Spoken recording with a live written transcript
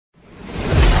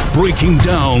breaking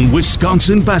down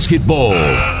Wisconsin basketball.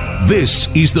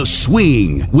 This is The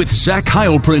Swing with Zach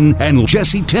Heilprin and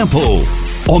Jesse Temple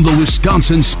on the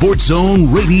Wisconsin Sports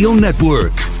Zone Radio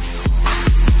Network.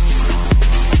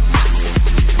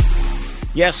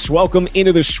 Yes, welcome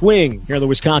into The Swing here on the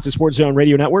Wisconsin Sports Zone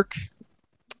Radio Network.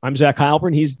 I'm Zach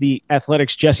Heilprin. He's the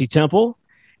Athletics' Jesse Temple.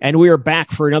 And we are back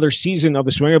for another season of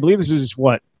The Swing. I believe this is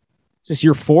what? Is this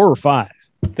year 4 or 5?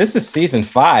 This is season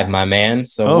 5, my man.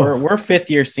 So we're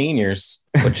fifth-year seniors,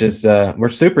 which is we're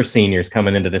super seniors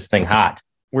coming into this thing hot.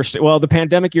 Well, the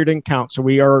pandemic year didn't count, so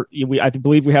I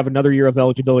believe we have another year of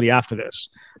eligibility after this.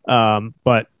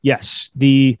 But yes,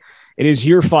 it is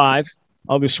year 5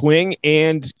 of The Swing,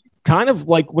 and kind of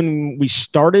like when we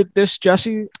started this,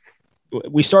 Jesse,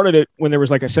 we started it when there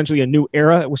was like essentially a new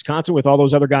era at Wisconsin with all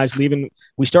those other guys leaving.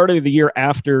 We started the year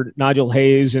after Nigel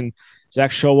Hayes and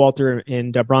Zach Showalter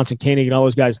and Bronson Koenig and all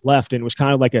those guys left. And it was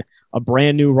kind of like a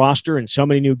brand new roster and so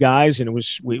many new guys. And it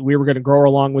was, we were going to grow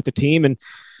along with the team, and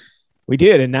we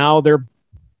did. And now they're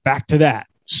back to that.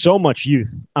 So much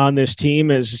youth on this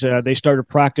team as they started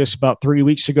practice about 3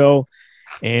 weeks ago,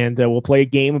 and we'll play a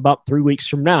game about 3 weeks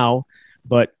from now.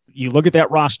 But you look at that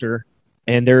roster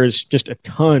and there's just a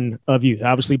ton of youth.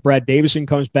 Obviously Brad Davison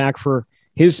comes back for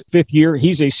his 5th year.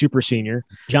 He's a super senior.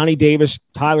 Johnny Davis,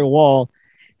 Tyler Wall.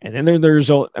 And then there's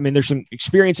some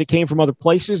experience that came from other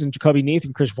places, and Jacoby Neath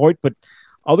and Chris Voigt. But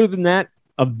other than that,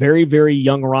 a very, very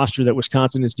young roster that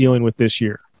Wisconsin is dealing with this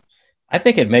year. I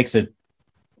think it makes it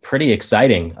pretty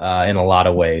exciting in a lot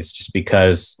of ways, just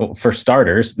because, for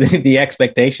starters, the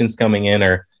expectations coming in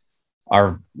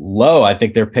are low. I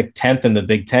think they're picked 10th in the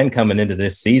Big Ten coming into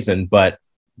this season, but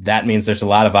that means there's a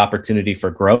lot of opportunity for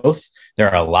growth. There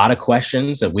are a lot of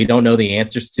questions that we don't know the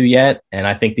answers to yet. And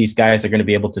I think these guys are going to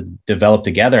be able to develop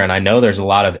together. And I know there's a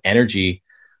lot of energy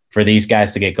for these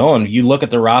guys to get going. You look at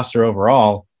the roster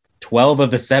overall, 12 of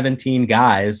the 17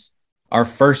 guys are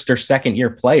first or second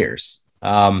year players.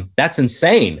 That's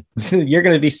insane. You're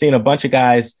going to be seeing a bunch of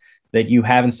guys that you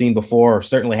haven't seen before, or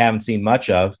certainly haven't seen much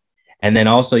of. And then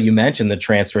also you mentioned the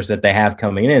transfers that they have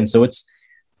coming in. So it's,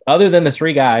 other than the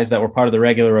 3 guys that were part of the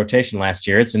regular rotation last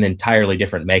year, it's an entirely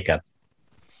different makeup.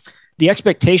 The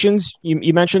expectations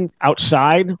you mentioned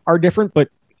outside are different, but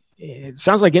it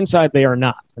sounds like inside they are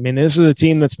not. I mean, this is a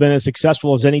team that's been as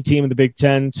successful as any team in the Big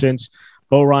Ten since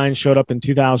Bo Ryan showed up in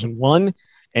 2001.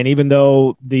 And even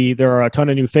though there are a ton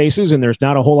of new faces and there's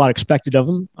not a whole lot expected of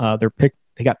them,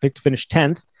 they got picked to finish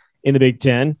 10th in the Big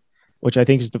Ten, which I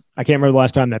think I can't remember the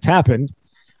last time that's happened.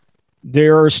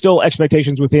 There are still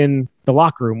expectations within the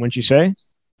locker room, wouldn't you say?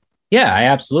 Yeah, I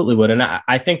absolutely would. And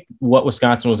I think what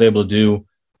Wisconsin was able to do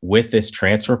with this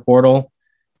transfer portal,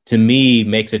 to me,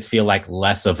 makes it feel like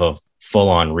less of a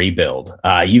full-on rebuild.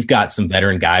 You've got some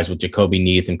veteran guys with Jacoby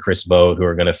Neath and Chris Vogt who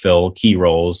are going to fill key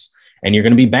roles, and you're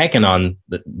going to be banking on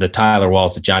the Tyler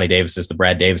Walls, the Johnny Davises, the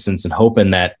Brad Davisons, and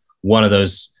hoping that one of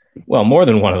those, well, more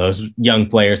than one of those young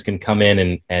players can come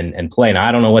in and play. Now,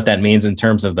 I don't know what that means in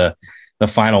terms of the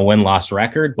final win-loss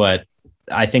record, but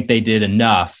I think they did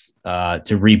enough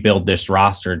to rebuild this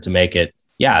roster to make it,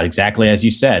 exactly as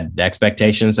you said, the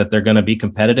expectations that they're going to be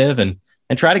competitive and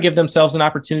try to give themselves an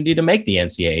opportunity to make the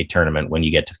NCAA tournament when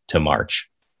you get to March.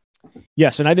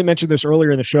 Yes, and I didn't mention this earlier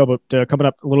in the show, but coming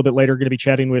up a little bit later, going to be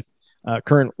chatting with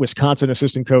current Wisconsin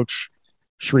assistant coach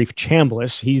Sharif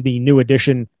Chambliss. He's the new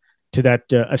addition to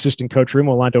that assistant coach room.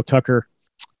 Orlando Tucker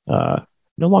no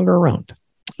longer around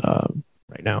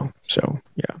right now. So,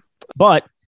 yeah. But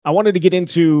I wanted to get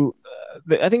into,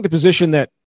 I think the position that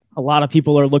a lot of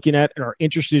people are looking at and are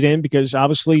interested in, because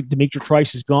obviously Demetrius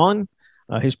Trice is gone.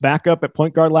 His backup at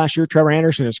point guard last year, Trevor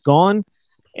Anderson, is gone.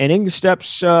 And in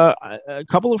steps a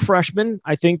couple of freshmen,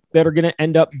 I think, that are going to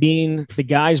end up being the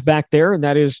guys back there, and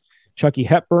that is Chucky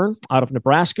Hepburn out of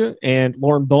Nebraska and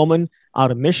Lauren Bowman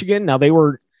out of Michigan. Now, they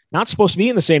were not supposed to be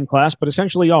in the same class, but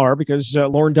essentially are, because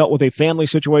Lauren dealt with a family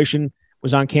situation,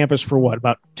 was on campus for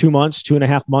about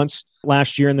 2.5 months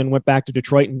last year, and then went back to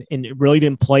Detroit and really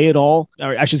didn't play at all.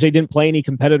 Or I should say didn't play any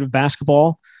competitive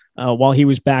basketball while he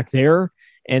was back there.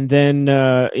 And then,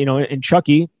 and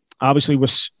Chucky obviously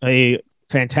was a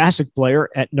fantastic player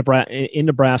in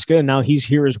Nebraska, and now he's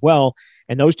here as well.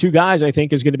 And those two guys, I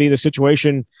think, is going to be the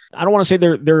situation. I don't want to say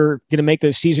they're going to make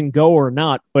the season go or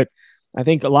not, but I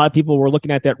think a lot of people were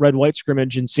looking at that red-white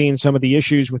scrimmage and seeing some of the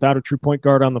issues without a true point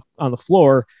guard on the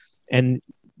floor. And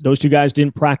those two guys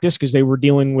didn't practice because they were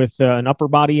dealing with an upper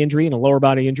body injury and a lower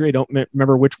body injury. I don't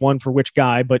remember which one for which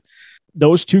guy, but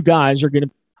those two guys are going to,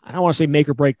 I don't want to say make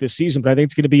or break this season, but I think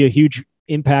it's going to be a huge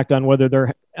impact on whether they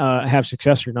have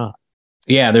success or not.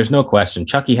 Yeah, there's no question.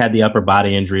 Chucky had the upper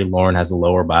body injury. Lauren has a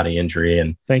lower body injury,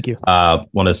 and thank you.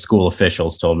 One of the school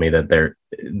officials told me that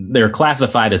they're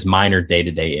classified as minor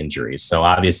day-to-day injuries. So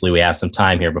obviously, we have some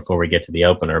time here before we get to the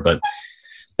opener, but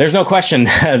there's no question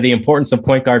the importance of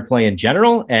point guard play in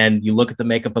general. And you look at the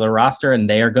makeup of the roster, and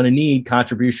they are going to need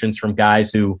contributions from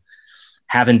guys who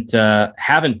haven't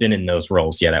been in those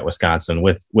roles yet at Wisconsin.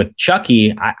 With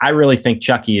Chucky, I really think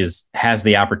Chucky has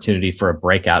the opportunity for a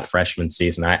breakout freshman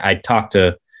season. I talked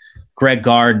to Greg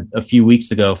Gard a few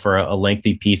weeks ago for a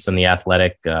lengthy piece on The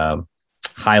Athletic,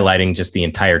 highlighting just the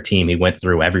entire team. He went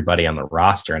through everybody on the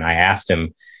roster, and I asked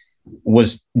him,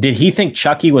 did he think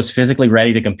Chucky was physically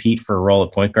ready to compete for a role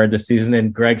at point guard this season?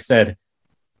 And Greg said,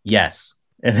 yes.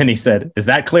 And then he said, is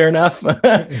that clear enough?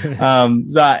 And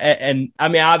I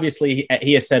mean, obviously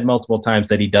he has said multiple times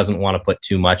that he doesn't want to put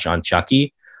too much on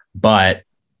Chucky, but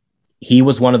he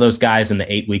was one of those guys in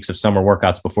the 8 weeks of summer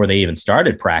workouts before they even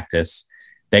started practice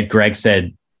that Greg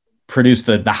said produced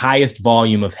the highest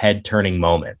volume of head turning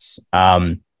moments.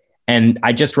 And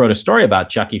I just wrote a story about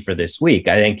Chucky for this week.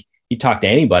 I think you talk to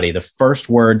anybody, the first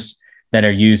words that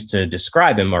are used to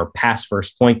describe him are pass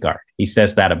first point guard. He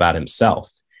says that about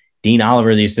himself. Dean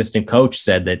Oliver, the assistant coach,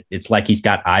 said that it's like he's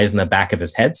got eyes in the back of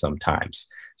his head sometimes.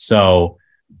 So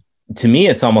to me,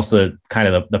 it's almost the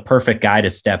perfect guy to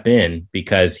step in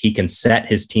because he can set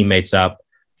his teammates up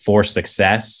for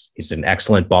success. He's an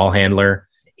excellent ball handler.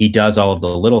 He does all of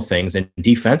the little things. And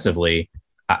defensively,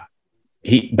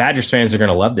 Badgers fans are going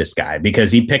to love this guy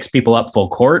because he picks people up full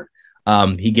court.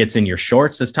 He gets in your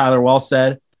shorts, as Tyler Wall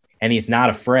said, and he's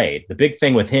not afraid. The big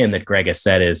thing with him that Greg has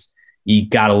said is, you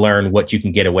got to learn what you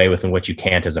can get away with and what you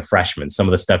can't as a freshman. Some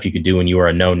of the stuff you could do when you were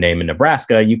a known name in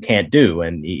Nebraska, you can't do.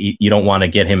 And you don't want to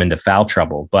get him into foul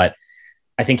trouble. But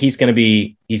I think he's going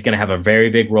to have a very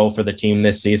big role for the team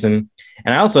this season.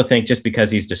 And I also think just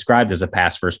because he's described as a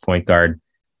pass first point guard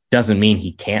doesn't mean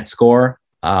he can't score.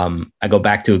 I go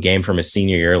back to a game from his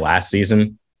senior year last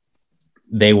season.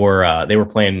 They were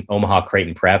playing Omaha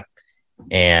Creighton Prep,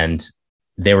 and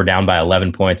they were down by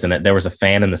 11 points, and there was a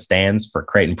fan in the stands for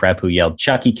Creighton Prep who yelled,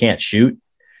 "Chucky can't shoot."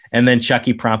 And then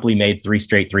Chucky promptly made 3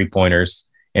 straight 3-pointers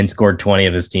and scored 20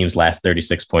 of his team's last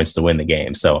 36 points to win the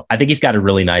game. So I think he's got a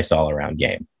really nice all-around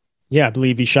game. Yeah, I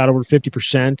believe he shot over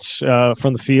 50%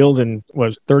 from the field and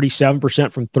was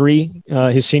 37% from three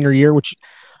his senior year, which I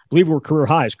believe were career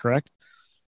highs, correct?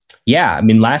 Yeah, I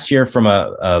mean, last year from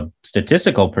a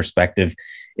statistical perspective,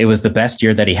 it was the best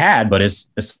year that he had, but his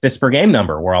assists per game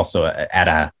number were also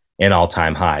at an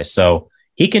all-time high. So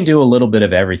he can do a little bit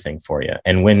of everything for you.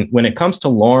 And when it comes to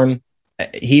Lauren,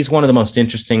 he's one of the most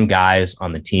interesting guys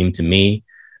on the team to me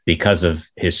because of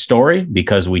his story,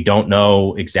 because we don't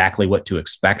know exactly what to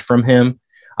expect from him.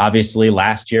 Obviously,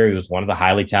 last year, he was one of the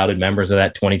highly touted members of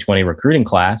that 2020 recruiting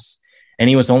class, and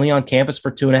he was only on campus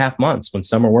for 2.5 months. When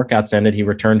summer workouts ended, he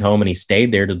returned home and he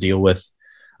stayed there to deal with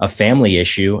a family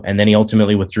issue, and then he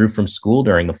ultimately withdrew from school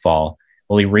during the fall.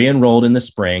 Well, he re-enrolled in the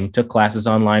spring, took classes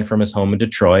online from his home in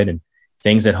Detroit, and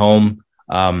things at home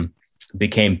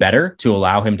became better to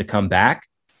allow him to come back.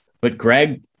 But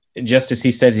Greg, just as he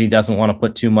says he doesn't want to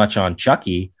put too much on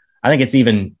Chucky, I think it's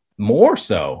even more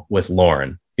so with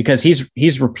Lauren, because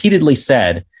he's repeatedly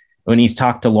said when he's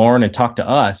talked to Lauren and talked to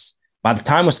us, by the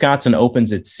time Wisconsin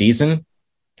opens its season,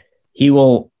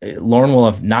 Lauren will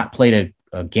have not played a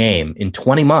game in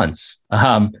 20 months.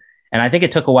 And I think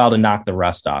it took a while to knock the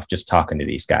rust off just talking to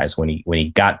these guys. When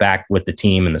he got back with the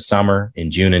team in the summer,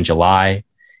 in June and July,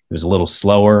 he was a little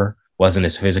slower, wasn't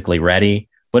as physically ready,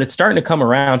 but it's starting to come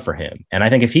around for him. And I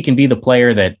think if he can be the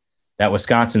player that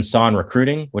Wisconsin saw in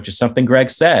recruiting, which is something Greg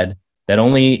said, that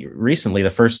only recently, the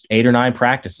first 8 or 9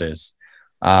 practices,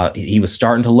 he was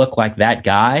starting to look like that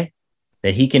guy,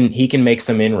 that he can make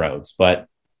some inroads. But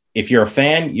if you're a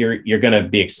fan, you're going to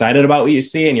be excited about what you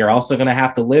see, and you're also going to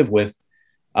have to live with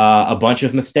a bunch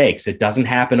of mistakes. It doesn't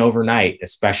happen overnight,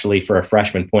 especially for a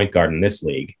freshman point guard in this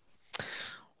league.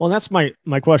 Well, that's my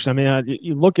question. I mean,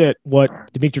 you look at what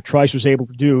Dimitri Trice was able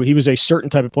to do. He was a certain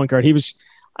type of point guard.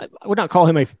 I would not call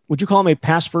him would you call him a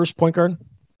pass first point guard?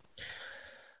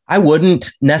 I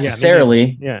wouldn't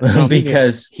necessarily,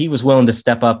 because maybe. he was willing to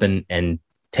step up and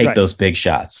take those big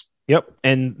shots. Yep.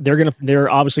 And they're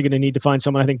obviously going to need to find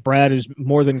someone. I think Brad is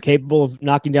more than capable of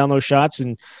knocking down those shots,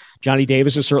 and Johnny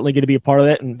Davis is certainly going to be a part of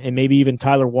that, and maybe even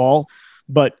Tyler Wall.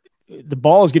 But the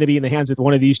ball is going to be in the hands of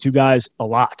one of these two guys a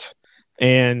lot.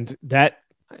 And that,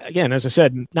 again, as I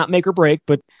said, not make or break,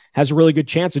 but has a really good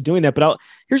chance of doing that. But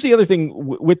here's the other thing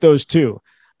with those two.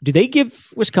 Do they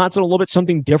give Wisconsin a little bit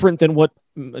something different than what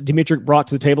Dimitri brought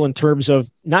to the table in terms of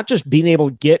not just being able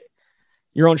to get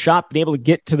your own shot, being able to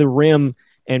get to the rim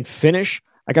and finish,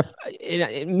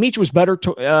 Meach was better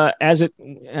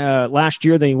last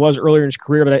year than he was earlier in his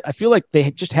career, but I feel like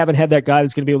they just haven't had that guy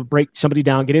that's going to be able to break somebody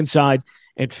down, get inside,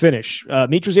 and finish.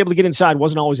 Meach was able to get inside,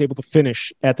 wasn't always able to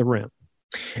finish at the rim.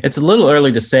 It's a little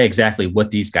early to say exactly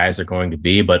what these guys are going to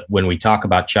be, but when we talk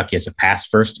about Chucky as a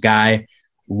pass-first guy,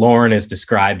 Lauren is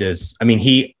described as, I mean,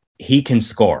 he can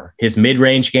score. His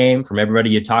mid-range game, from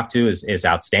everybody you talk to, is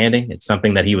outstanding. It's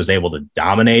something that he was able to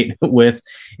dominate with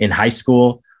in high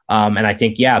school. And I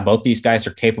think, both these guys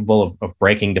are capable of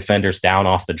breaking defenders down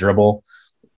off the dribble.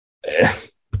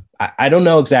 I don't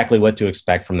know exactly what to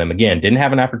expect from them. Again, didn't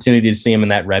have an opportunity to see him in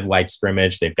that red-white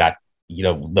scrimmage. They've got,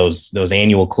 those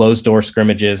annual closed-door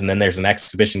scrimmages, and then there's an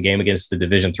exhibition game against the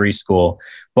Division III school.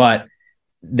 But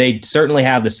they certainly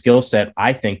have the skill set,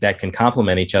 I think, that can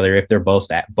complement each other if they're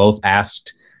both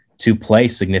asked to play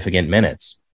significant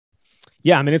minutes.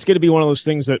 Yeah, I mean, it's going to be one of those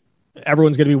things that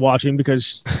everyone's going to be watching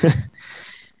because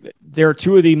they're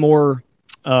two of the more,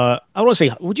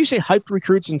 would you say hyped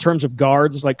recruits in terms of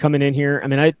guards, like coming in here? I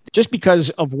mean, just because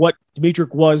of what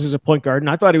Dimitric was as a point guard, and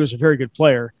I thought he was a very good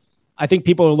player, I think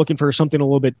people are looking for something a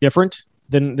little bit different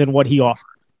than what he offered.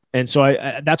 And so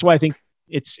that's why I think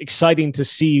it's exciting to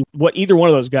see what either one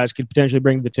of those guys could potentially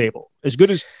bring to the table. As good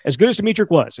as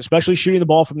Dimitric was, especially shooting the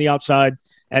ball from the outside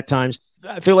at times,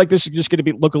 I feel like this is just going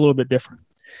to look a little bit different.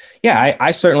 Yeah,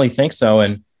 I certainly think so.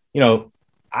 And,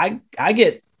 I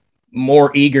get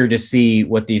more eager to see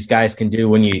what these guys can do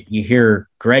when you hear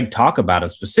Greg talk about him,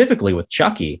 specifically with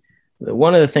Chucky.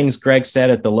 One of the things Greg said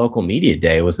at the local media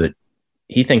day was that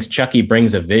he thinks Chucky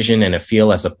brings a vision and a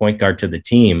feel as a point guard to the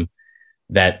team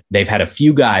that they've had a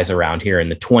few guys around here in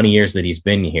the 20 years that he's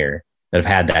been here that have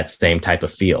had that same type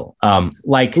of feel.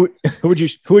 Who would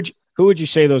you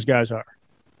say those guys are?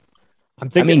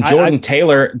 Jordan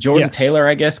Taylor,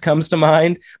 I guess, comes to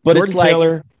mind, but Jordan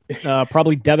Taylor,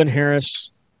 probably Devin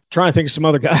Harris. Trying to think of some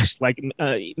other guys, like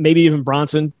maybe even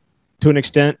Bronson to an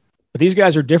extent. But these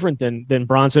guys are different than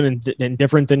Bronson and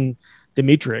different than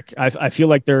Dimitric. I feel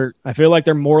like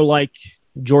they're more like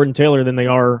Jordan Taylor than they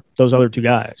are those other two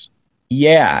guys.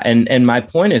 Yeah, and my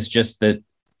point is just that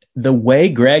the way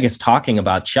Greg is talking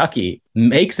about Chucky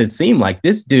makes it seem like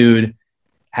this dude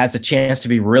has a chance to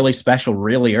be really special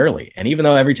really early. And even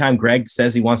though every time Greg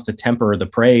says he wants to temper the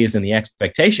praise and the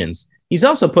expectations, he's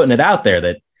also putting it out there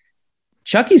that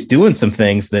Chucky's doing some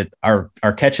things that are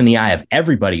catching the eye of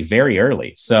everybody very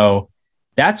early. So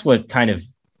that's what kind of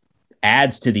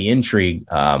adds to the intrigue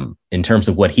in terms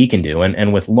of what he can do.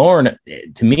 And with Lauren,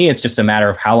 to me, it's just a matter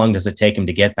of how long does it take him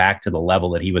to get back to the level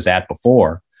that he was at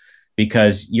before,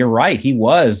 because you're right. He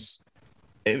was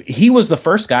the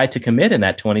first guy to commit in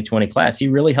that 2020 class. He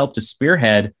really helped to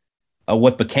spearhead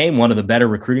what became one of the better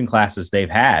recruiting classes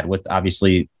they've had, with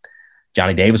obviously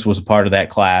Johnny Davis was a part of that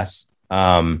class.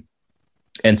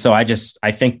 And so I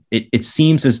think it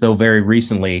seems as though very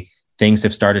recently things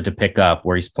have started to pick up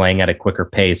where he's playing at a quicker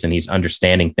pace and he's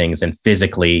understanding things. And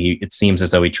physically, it seems as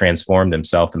though he transformed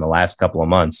himself in the last couple of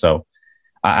months. So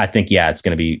I think, it's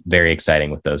going to be very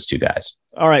exciting with those two guys.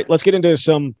 All right, let's get into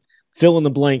some fill in the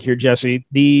blank here, Jesse.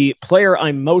 The player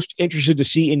I'm most interested to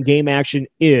see in game action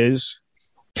is...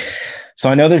 So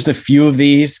I know there's a few of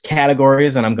these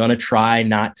categories, and I'm going to try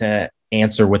not to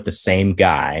answer with the same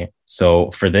guy.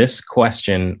 So for this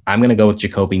question, I'm going to go with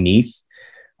Jacoby Neath.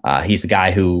 He's the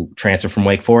guy who transferred from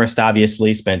Wake Forest,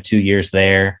 obviously, spent 2 years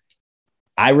there.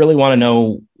 I really want to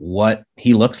know what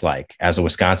he looks like as a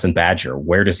Wisconsin Badger.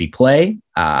 Where does he play?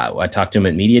 I talked to him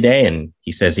at Media Day, and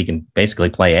he says he can basically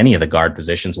play any of the guard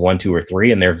positions, 1, 2, or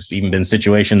 3. And there's even been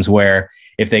situations where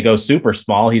if they go super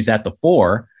small, he's at the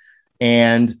 4.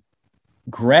 And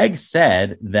Greg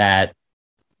said that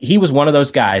he was one of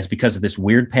those guys, because of this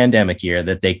weird pandemic year,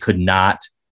 that they could not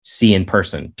see in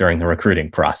person during the recruiting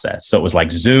process. So it was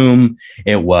like Zoom,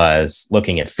 it was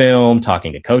looking at film,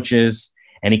 talking to coaches,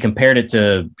 and he compared it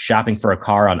to shopping for a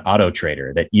car on Auto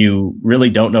Trader, that you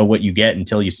really don't know what you get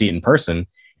until you see it in person.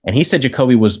 And he said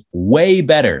Jacoby was way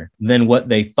better than what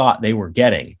they thought they were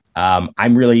getting.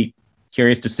 I'm really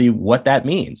curious to see what that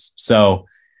means. So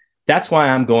that's why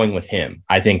I'm going with him.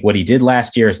 I think what he did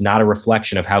last year is not a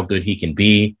reflection of how good he can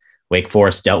be. Wake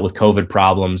Forest dealt with COVID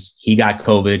problems. He got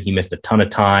COVID. He missed a ton of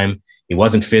time. He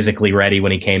wasn't physically ready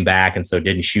when he came back, and so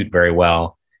didn't shoot very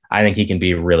well. I think he can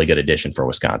be a really good addition for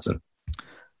Wisconsin.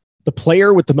 The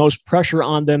player with the most pressure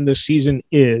on them this season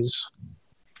is?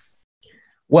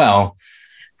 Well,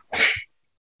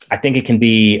 I think it can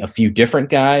be a few different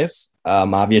guys.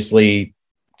 Obviously,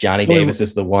 Johnny Davis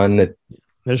is the one that...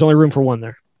 There's only room for one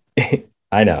there.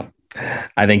 I know.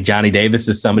 I think Johnny Davis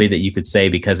is somebody that you could say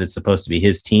because it's supposed to be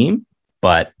his team,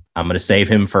 but I'm going to save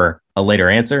him for a later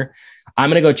answer. I'm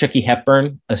going to go Chucky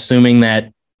Hepburn, assuming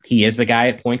that he is the guy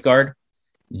at point guard,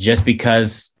 just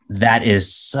because that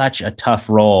is such a tough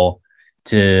role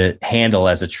to handle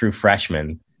as a true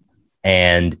freshman.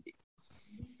 And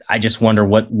I just wonder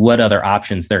what other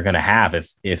options they're going to have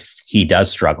if he does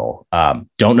struggle.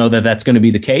 Don't know that that's going to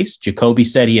be the case. Jacoby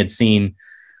said he had seen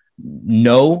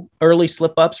no early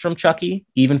slip-ups from Chucky,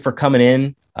 even for coming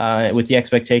in with the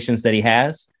expectations that he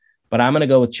has. But I'm going to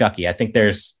go with Chucky. I think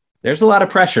there's a lot of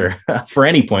pressure for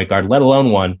any point guard, let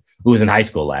alone one who was in high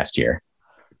school last year.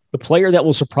 The player that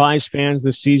will surprise fans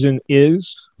this season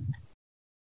is?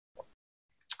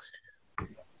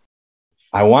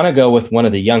 I want to go with one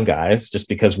of the young guys just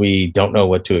because we don't know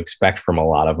what to expect from a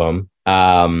lot of them.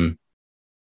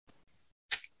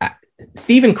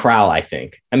 Steven Crowell, I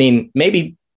think. I mean,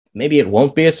 maybe it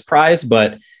won't be a surprise,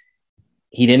 but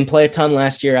he didn't play a ton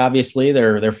last year. Obviously,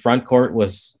 their front court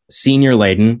was senior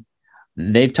laden.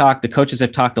 The coaches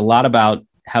have talked a lot about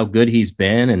how good he's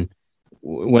been. And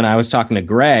when I was talking to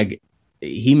Greg,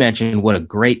 he mentioned what a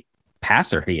great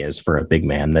passer he is for a big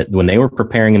man, that when they were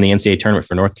preparing in the NCAA tournament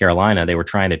for North Carolina, they were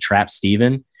trying to trap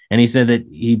Steven. And he said that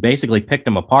he basically picked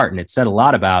him apart. And it said a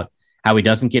lot about how he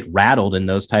doesn't get rattled in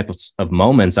those types of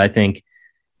moments. I think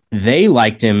they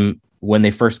liked him when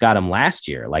they first got him last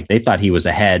year. Like, they thought he was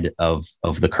ahead of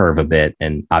the curve a bit.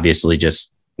 And obviously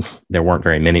just there weren't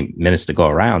very many minutes to go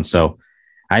around. So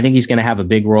I think he's going to have a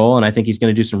big role, and I think he's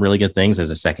going to do some really good things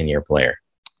as a second-year player.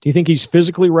 Do you think he's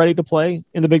physically ready to play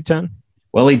in the Big Ten?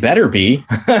 Well, he better be.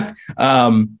 I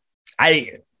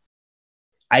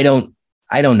don't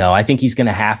know. I think he's going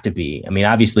to have to be. I mean,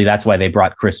 obviously that's why they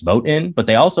brought Chris Vogt in, but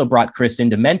they also brought Chris in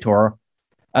to mentor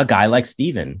a guy like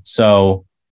Steven. So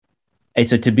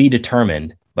it's a to be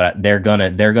determined, but they're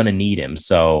gonna need him.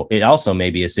 So it also may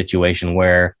be a situation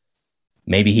where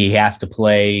maybe he has to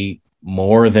play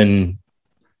more than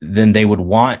they would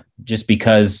want just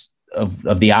because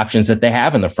of the options that they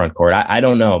have in the front court. I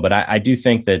don't know, but I do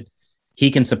think that he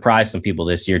can surprise some people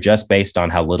this year just based on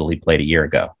how little he played a year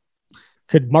ago.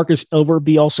 Could Marcus Ilver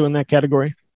be also in that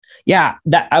category? Yeah,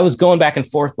 that I was going back and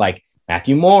forth, like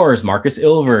Matthew Moores, Marcus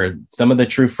Ilver, some of the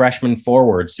true freshman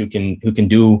forwards who can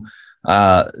do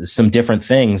some different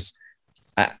things.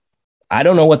 I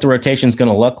don't know what the rotation is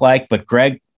going to look like, but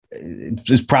Greg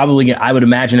is probably, I would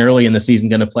imagine, early in the season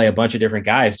going to play a bunch of different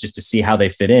guys just to see how they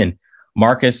fit in.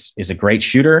 Marcus is a great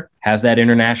shooter, has that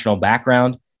international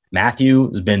background. Matthew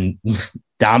has been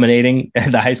dominating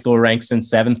the high school ranks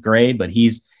since 7th grade, but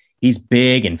he's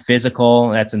big and physical.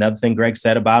 That's another thing Greg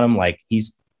said about him. Like,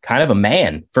 he's kind of a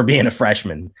man for being a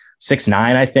freshman, 6'9",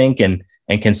 I think, and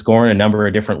can score in a number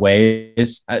of different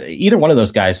ways. Either one of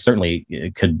those guys certainly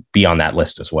could be on that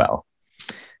list as well.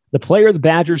 The player the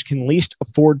Badgers can least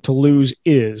afford to lose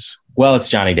is? Well, it's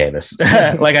Johnny Davis.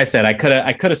 Like I said, I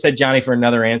could have said Johnny for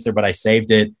another answer, but I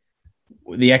saved it.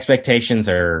 The expectations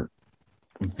are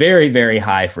very, very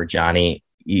high for Johnny.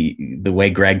 The way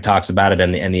Greg talks about it,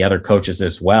 and the other coaches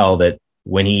as well, that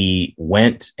when he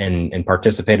went and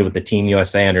participated with the Team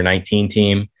USA under-19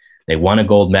 team, they won a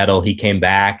gold medal. He came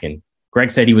back, and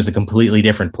Greg said he was a completely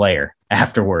different player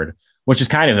afterward, which is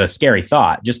kind of a scary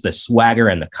thought, just the swagger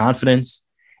and the confidence.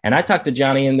 And I talked to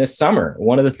Johnny in this summer.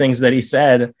 One of the things that he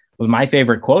said was my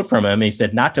favorite quote from him. He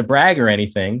said, not to brag or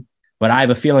anything, but I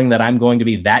have a feeling that I'm going to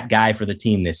be that guy for the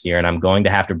team this year, and I'm going to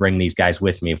have to bring these guys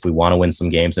with me if we want to win some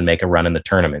games and make a run in the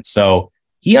tournament. So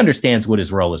he understands what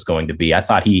his role is going to be. I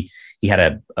thought he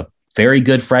had a very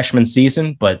good freshman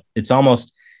season, but it's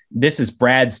almost, this is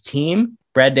Brad's team,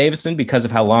 Brad Davison, because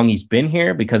of how long he's been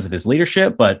here, because of his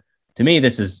leadership. But to me,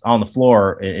 this is on the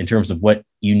floor in terms of what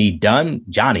you need done,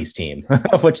 Johnny's team,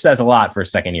 which says a lot for a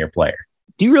second-year player.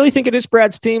 Do you really think it is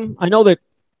Brad's team? I know that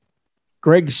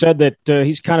Greg said that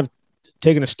he's kind of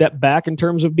taken a step back in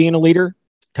terms of being a leader,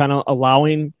 kind of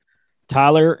allowing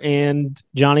Tyler and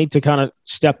Johnny to kind of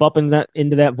step up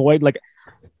into that void. Like,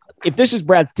 if this is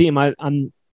Brad's team, I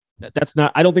don't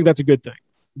think that's a good thing.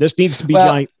 This needs to be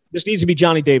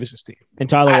Johnny Davis's team and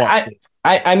Tyler Walker's team.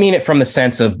 I mean it from the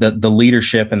sense of the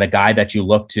leadership and the guy that you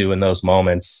look to in those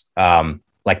moments.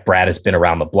 Like, Brad has been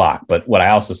around the block, but what I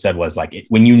also said was, like,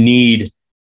 when you need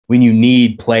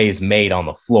plays made on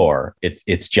the floor,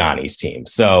 it's Johnny's team.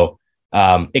 So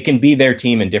it can be their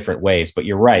team in different ways, but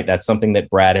you're right. That's something that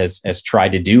Brad has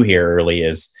tried to do here early,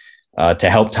 is to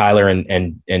help Tyler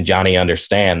and Johnny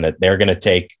understand that they're going to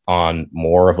take on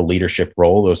more of a leadership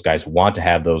role. Those guys want to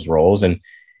have those roles. And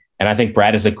I think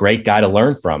Brad is a great guy to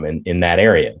learn from in that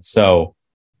area. So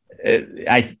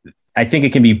I think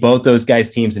it can be both those guys'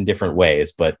 teams in different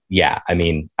ways, but yeah, I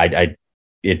mean,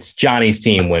 it's Johnny's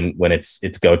team when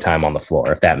it's go time on the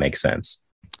floor, if that makes sense.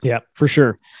 Yeah, for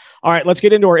sure. All right, let's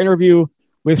get into our interview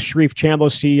with Sharif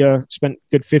Chambliss. He spent a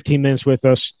good 15 minutes with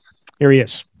us. Here he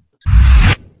is.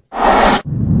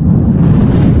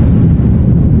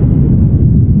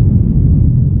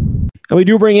 And we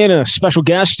do bring in a special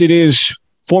guest. It is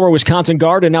former Wisconsin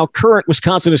guard and now current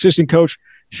Wisconsin assistant coach,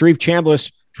 Sharif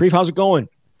Chambliss. Sharif, how's it going?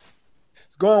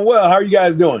 It's going well. How are you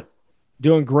guys doing?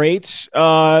 Doing great.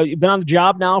 You've been on the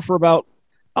job now for about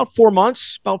 4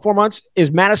 months.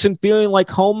 Is Madison feeling like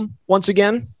home once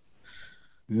again?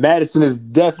 Madison is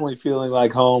definitely feeling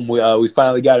like home. We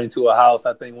finally got into a house.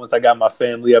 I think once I got my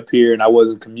family up here and I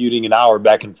wasn't commuting an hour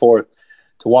back and forth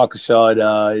to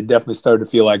Waukesha, it definitely started to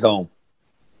feel like home.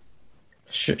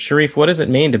 Sharif, what does it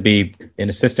mean to be an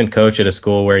assistant coach at a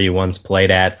school where you once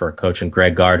played at for Coach and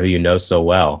Greg Gard, who you know so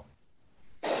well?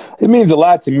 It means a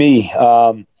lot to me.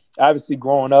 Obviously,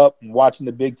 growing up and watching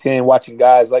the Big Ten, watching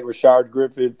guys like Rashard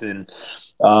Griffith and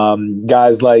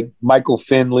guys like Michael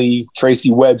Finley,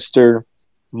 Tracy Webster,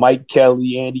 Mike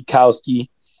Kelly, Andy Kowski.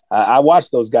 I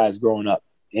watched those guys growing up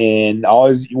and I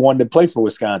always wanted to play for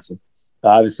Wisconsin.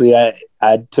 Obviously,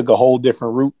 I took a whole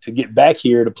different route to get back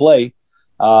here to play.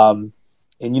 And,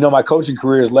 my coaching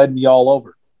career has led me all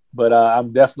over. But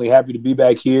I'm definitely happy to be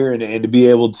back here and to be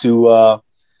able to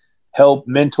help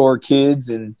mentor kids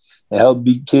and help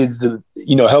kids to,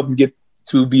 help them get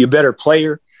to be a better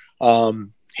player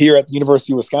here at the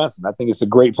University of Wisconsin. I think it's a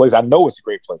great place. I know it's a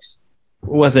great place.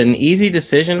 Was it an easy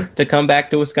decision to come back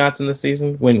to Wisconsin this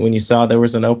season when you saw there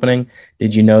was an opening?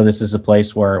 Did you know this is a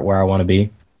place where I want to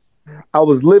be? I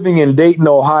was living in Dayton,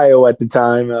 Ohio at the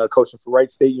time, coaching for Wright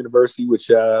State University, which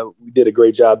we did a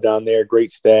great job down there, great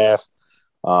staff,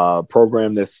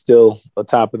 program that's still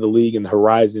atop of the league in the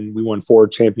horizon. We won 4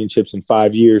 championships in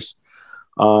 5 years.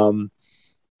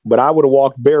 But I would have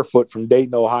walked barefoot from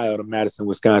Dayton, Ohio to Madison,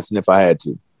 Wisconsin if I had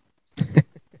to.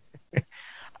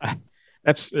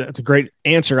 That's a great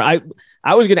answer. I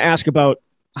was going to ask about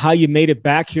how you made it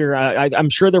back here. I'm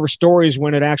sure there were stories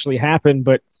when it actually happened,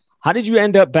 but how did you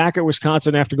end up back at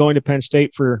Wisconsin after going to Penn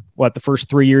State for the first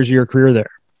 3 years of your career there?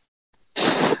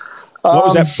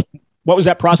 What was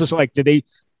that process like? Did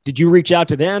you reach out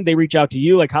to them? They reach out to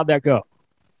you? Like, how'd that go?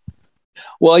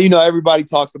 Well, everybody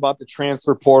talks about the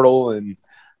transfer portal and,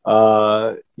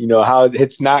 how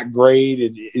it's not great.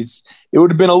 It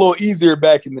would have been a little easier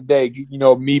back in the day,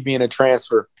 me being a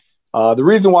transfer. The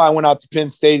reason why I went out to Penn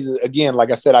State is, again,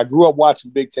 like I said, I grew up watching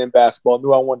Big Ten basketball,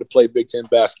 knew I wanted to play Big Ten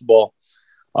basketball.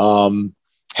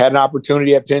 Had an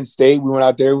opportunity at Penn State. We went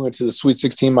out there. We went to the Sweet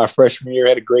 16 my freshman year,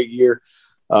 had a great year.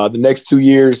 The next 2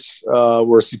 years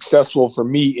were successful for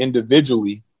me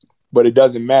individually, but it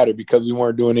doesn't matter because we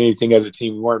weren't doing anything as a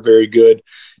team. We weren't very good,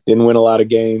 didn't win a lot of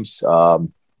games.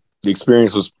 The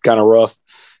experience was kind of rough.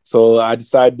 So I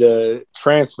decided to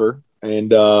transfer. And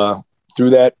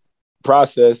through that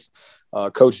process,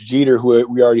 Coach Jeter, who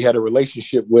we already had a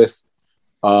relationship with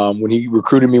when he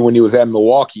recruited me when he was at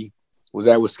Milwaukee, was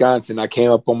at Wisconsin. I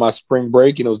came up on my spring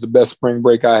break, and it was the best spring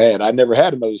break I had. I never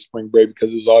had another spring break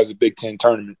because it was always a Big Ten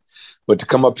tournament. But to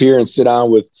come up here and sit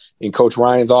down in Coach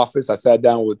Ryan's office, I sat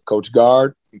down with Coach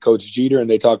Gard and Coach Jeter, and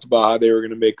they talked about how they were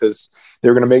going to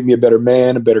make me a better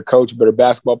man, a better coach, a better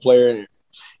basketball player.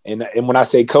 And when I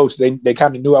say coach, they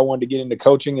kind of knew I wanted to get into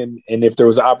coaching, and if there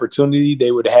was an opportunity,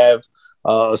 they would have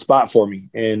a spot for me.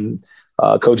 And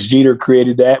Coach Jeter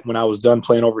created that when I was done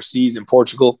playing overseas in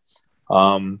Portugal.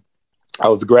 I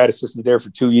was the grad assistant there for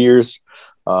 2 years.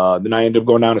 Then I ended up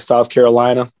going down to South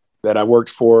Carolina that I worked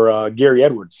for Gary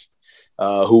Edwards,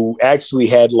 who actually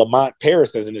had Lamont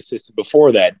Paris as an assistant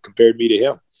before that, compared me to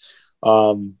him.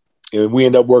 And we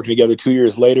ended up working together 2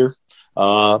 years later.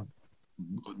 The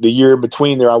year in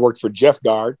between there, I worked for Jeff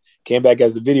Gard, came back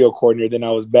as the video coordinator. Then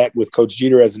I was back with Coach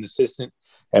Jeter as an assistant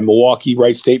at Milwaukee,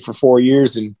 Wright State for 5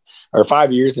 years.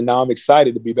 And now I'm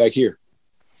excited to be back here.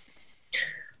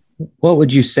 What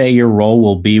would you say your role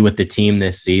will be with the team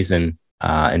this season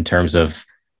in terms of,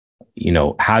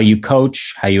 how you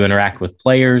coach, how you interact with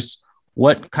players?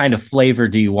 What kind of flavor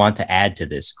do you want to add to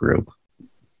this group?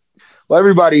 Well,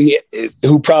 everybody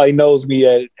who probably knows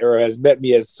me or has met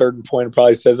me at a certain point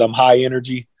probably says I'm high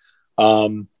energy. I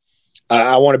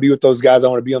want to be with those guys. I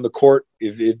want to be on the court.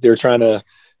 If they're trying to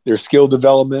their skill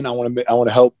development, I want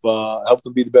to help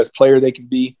them be the best player they can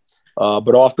be.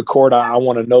 But off the court, I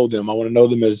want to know them. I want to know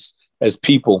them as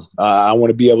people. I want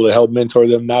to be able to help mentor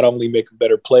them, not only make them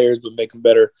better players, but make them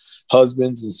better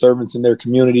husbands and servants in their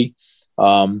community,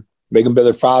 make them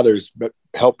better fathers, but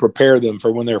help prepare them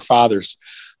for when they're fathers.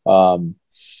 And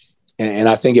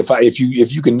I think if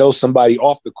you can know somebody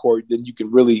off the court, then you can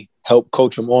really help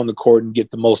coach them on the court and get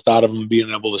the most out of them,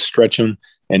 being able to stretch them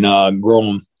and grow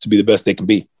them to be the best they can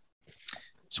be.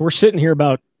 So we're sitting here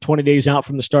about 20 days out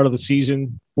from the start of the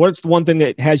season. What's the one thing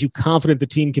that has you confident the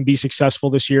team can be successful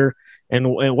this year? And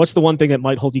what's the one thing that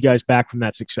might hold you guys back from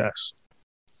that success?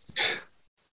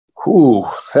 Ooh,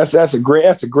 that's a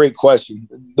great question.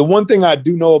 The one thing I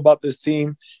do know about this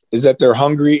team is that they're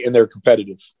hungry and they're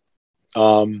competitive.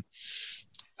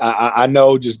 I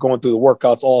know just going through the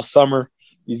workouts all summer,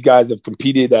 these guys have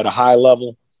competed at a high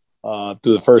level.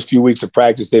 Through the first few weeks of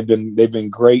practice, they've been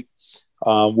great.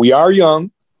 We are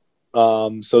young,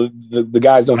 so the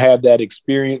guys don't have that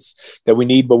experience that we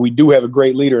need, but we do have a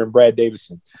great leader in Brad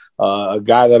Davison, a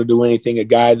guy that'll do anything, a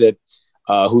guy that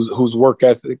whose work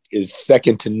ethic is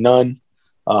second to none.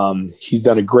 He's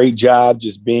done a great job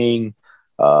just being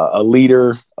a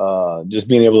leader, just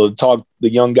being able to talk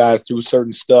the young guys through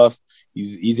certain stuff.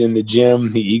 He's in the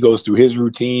gym. He goes through his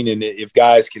routine, and if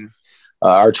guys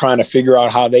are trying to figure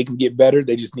out how they can get better,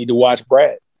 they just need to watch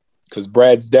Brad, because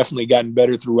Brad's definitely gotten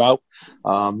better throughout.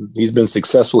 He's been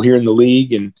successful here in the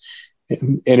league, and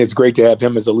it's great to have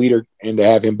him as a leader and to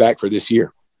have him back for this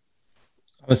year.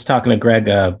 I was talking to Greg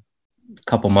a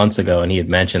couple months ago, and he had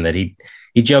mentioned that he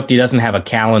joked he doesn't have a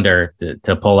calendar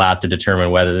to pull out to determine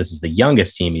whether this is the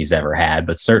youngest team he's ever had,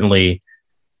 but certainly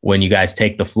when you guys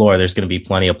take the floor, there's going to be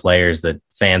plenty of players that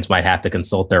fans might have to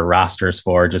consult their rosters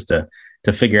for just to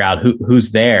figure out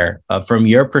who's there. From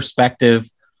your perspective,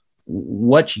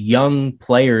 what young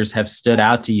players have stood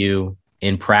out to you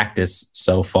in practice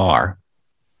so far?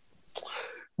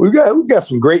 We've got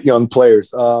some great young players.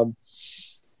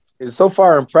 So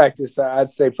far in practice, I'd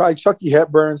say probably Chucky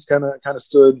Hepburn's kind of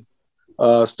stood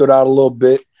out a little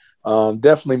bit.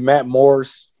 Definitely Matt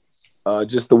Morris.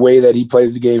 Just the way that he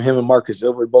plays the game, him and Marcus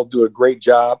Ilver both do a great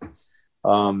job.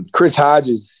 Chris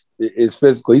Hodges is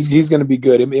physical. He's going to be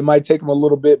good. It might take him a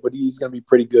little bit, but he's going to be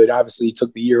pretty good. Obviously, he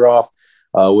took the year off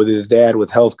with his dad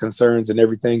with health concerns and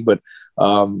everything, but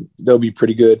they'll be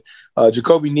pretty good.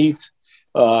 Jacoby Neath,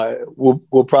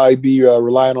 we'll probably be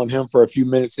relying on him for a few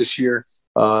minutes this year.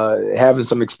 Having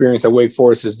some experience at Wake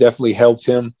Forest has definitely helped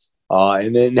him.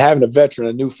 And then having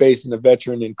a new face and a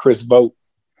veteran in Chris Vogt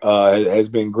has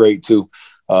been great too.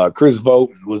 Chris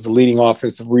Vogt was the leading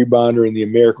offensive rebounder in the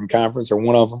American Conference, or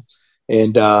one of them.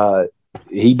 And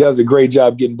he does a great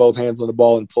job getting both hands on the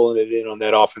ball and pulling it in on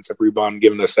that offensive rebound and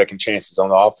giving us second chances on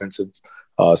the offensive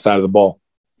side of the ball.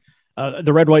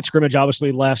 The red-white scrimmage,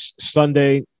 obviously, last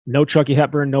Sunday, no Chucky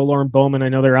Hepburn, no Lauren Bowman. I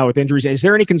know they're out with injuries. Is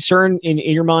there any concern in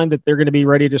your mind that they're going to be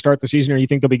ready to start the season, or you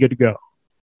think they'll be good to go?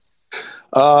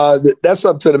 That's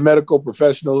up to the medical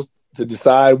professionals to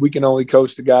decide. We can only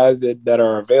coach the guys that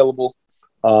are available.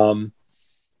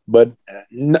 But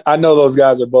I know those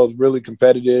guys are both really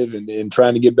competitive and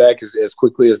trying to get back as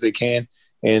quickly as they can.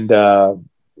 And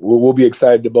we'll be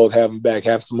excited to both have them back,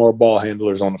 have some more ball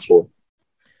handlers on the floor.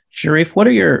 Sharif, what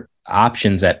are your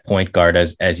options at point guard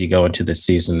as you go into the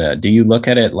season? Do you look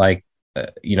at it like,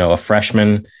 a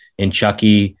freshman in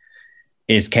Chucky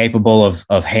is capable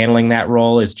of handling that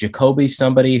role? Is Jacoby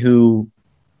somebody who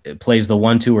plays the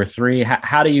 1, 2, or 3?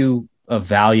 How do you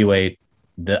evaluate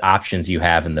the options you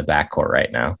have in the backcourt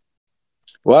right now?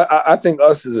 Well, I think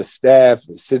us as a staff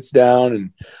sits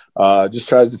down and just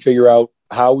tries to figure out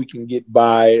how we can get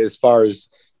by as far as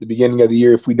the beginning of the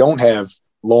year if we don't have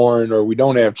Lauren or we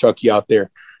don't have Chucky out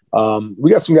there.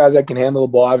 We got some guys that can handle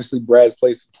the ball. Obviously, Brad's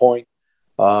plays the point.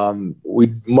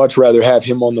 We'd much rather have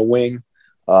him on the wing.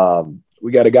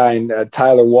 We got a guy in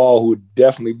Tyler Wall who would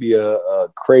definitely be a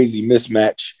crazy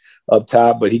mismatch up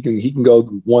top, but he can go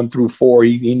 1 through 4.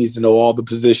 He needs to know all the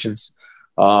positions.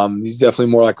 He's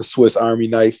definitely more like a Swiss Army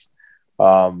knife.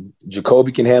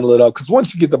 Jacoby can handle it up, because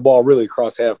once you get the ball really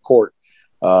across half court,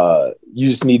 you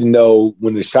just need to know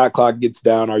when the shot clock gets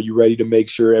down, are you ready to make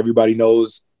sure everybody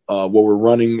knows what we're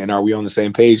running and are we on the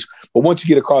same page? But once you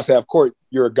get across half court,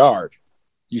 you're a guard.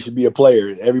 You should be a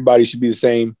player. Everybody should be the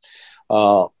same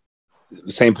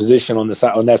position on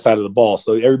that side of the ball.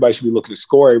 So everybody should be looking to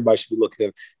score. Everybody should be looking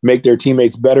to make their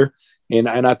teammates better. And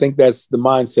I think that's the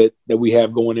mindset that we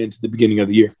have going into the beginning of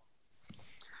the year.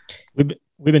 We've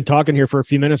been talking here for a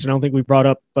few minutes, and I don't think we brought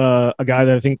up a guy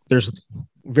that I think there's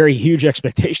very huge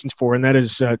expectations for, and that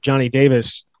is Johnny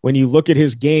Davis. When you look at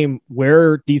his game,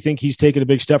 where do you think he's taken a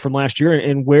big step from last year,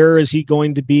 and where is he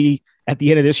going to be at the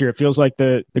end of this year? It feels like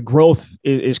the growth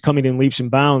is coming in leaps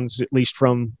and bounds, at least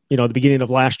from the beginning of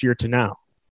last year to now.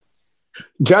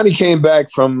 Johnny came back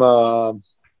from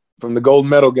the gold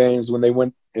medal games when they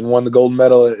went and won the gold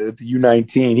medal at the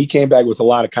U19. He came back with a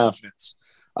lot of confidence.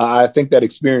 I think that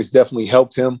experience definitely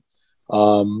helped him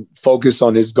focus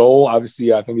on his goal.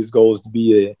 Obviously, I think his goal is to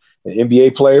be an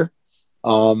NBA player.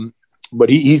 But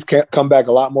he's come back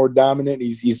a lot more dominant.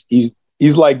 He's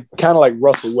like kind of like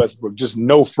Russell Westbrook, just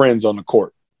no friends on the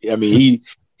court. I mean,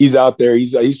 he's out there.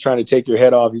 He's trying to take your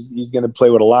head off. He's going to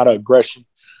play with a lot of aggression.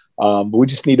 But we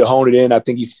just need to hone it in. I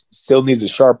think he still needs to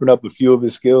sharpen up a few of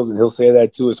his skills, and he'll say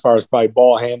that too, as far as probably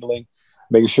ball handling,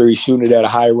 making sure he's shooting it at a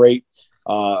high rate.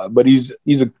 But he's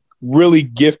a really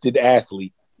gifted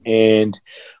athlete, and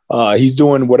he's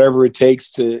doing whatever it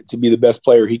takes to be the best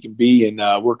player he can be.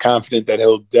 And we're confident that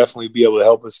he'll definitely be able to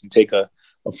help us and take a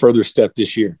further step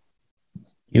this year.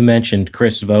 You mentioned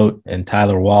Chris Vogt and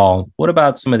Tyler Wall. What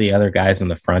about some of the other guys in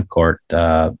the front court,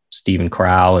 Steven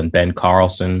Crowl and Ben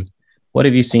Carlson? What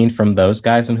have you seen from those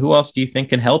guys, and who else do you think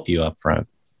can help you up front?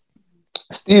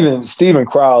 Steven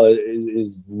Crowl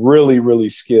is really, really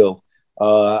skilled.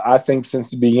 I think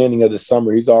since the beginning of the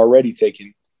summer, he's already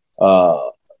taken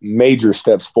major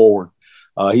steps forward.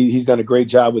 He's done a great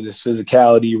job with his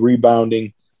physicality,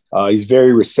 rebounding. He's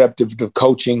very receptive to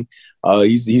coaching.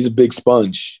 He's a big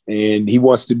sponge, and he's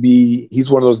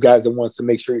one of those guys that wants to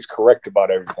make sure he's correct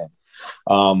about everything.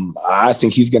 I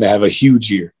think he's going to have a huge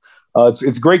year.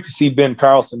 It's great to see Ben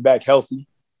Carlson back healthy.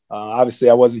 Obviously,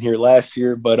 I wasn't here last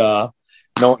year, but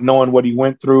knowing what he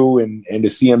went through and to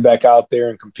see him back out there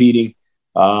and competing,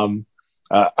 I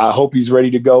hope he's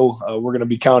ready to go. We're going to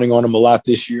be counting on him a lot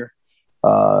this year.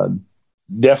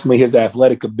 Definitely his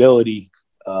athletic ability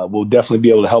will definitely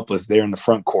be able to help us there in the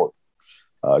front court.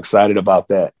 Excited about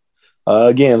that.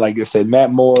 Again, like I said, Matt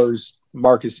Moores,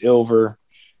 Marcus Ilver,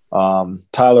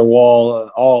 Tyler Wall,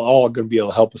 all going to be able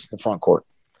to help us in the front court.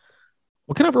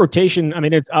 What kind of rotation? I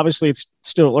mean, it's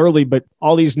still early, but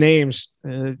all these names,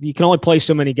 you can only play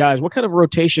so many guys. What kind of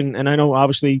rotation? And I know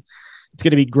obviously it's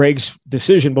going to be Greg's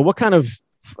decision, but what kind of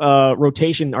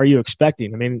rotation are you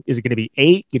expecting? I mean, is it going to be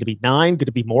 8? Going to be 9? Going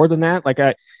to be more than that?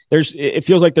 It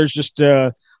feels like there's just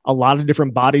a lot of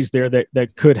different bodies there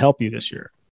that could help you this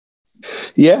year.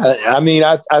 Yeah, I mean,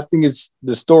 I think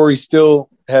the story still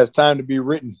has time to be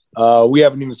written. We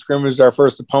haven't even scrimmaged our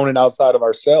first opponent outside of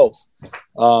ourselves.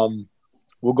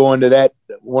 We'll go into that,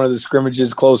 one of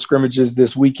the close scrimmages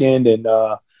this weekend, and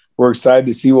we're excited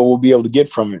to see what we'll be able to get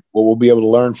from it, what we'll be able to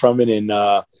learn from it, and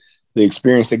the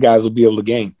experience that guys will be able to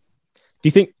gain. Do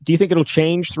you think it'll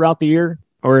change throughout the year,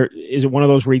 or is it one of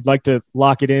those where you'd like to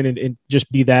lock it in and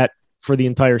just be that for the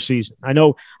entire season? I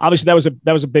know obviously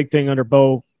that was a big thing under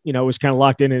Bo. It was kind of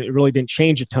locked in and it really didn't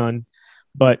change a ton,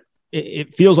 but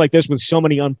it feels like this with so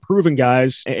many unproven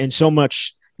guys and so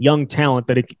much young talent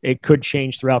that it could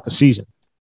change throughout the season.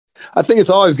 I think it's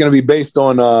always going to be based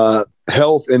on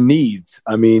health and needs.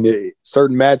 I mean,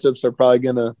 certain matchups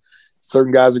are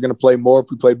certain guys are going to play more if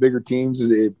we play bigger teams.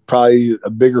 Probably a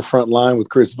bigger front line with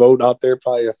Chris Vogt out there,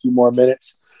 probably a few more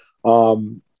minutes.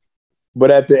 But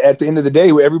at the end of the day,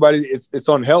 everybody, it's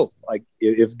on health. Like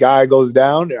if guy goes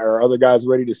down, are other guys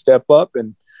ready to step up,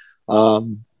 and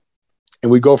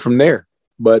we go from there.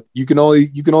 But you can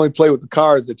only play with the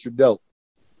cards that you're dealt.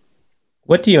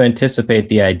 What do you anticipate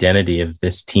the identity of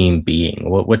this team being?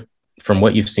 What from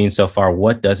what you've seen so far,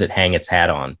 what does it hang its hat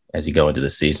on as you go into the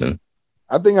season?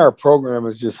 I think our program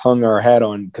has just hung our hat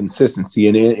on consistency,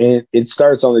 and it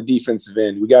starts on the defensive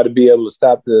end. We got to be able to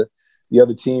stop the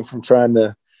other team from trying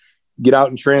to get out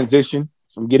in transition,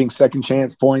 from getting second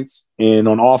chance points. And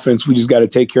on offense, we just got to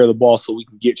take care of the ball so we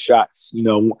can get shots.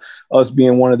 Us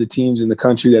being one of the teams in the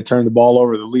country that turned the ball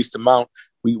over the least amount,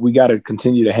 we got to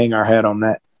continue to hang our hat on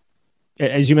that.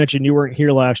 As you mentioned, you weren't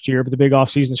here last year, but the big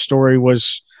offseason story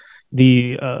was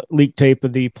the leak tape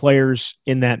of the players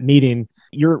in that meeting.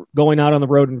 You're going out on the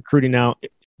road and recruiting now.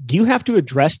 Do you have to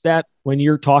address that when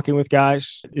you're talking with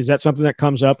guys? Is that something that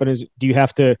comes up, and do you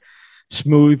have to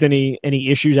smooth any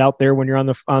issues out there when you're on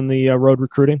the road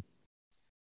recruiting?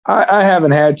 I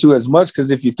haven't had to as much,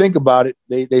 because if you think about it,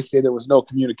 they say there was no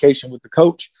communication with the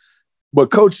coach,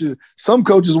 but some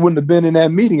coaches wouldn't have been in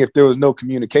that meeting if there was no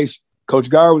communication. Coach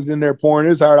Gar was in there pouring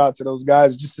his heart out to those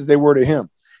guys just as they were to him.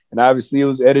 And obviously it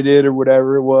was edited or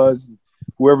whatever it was.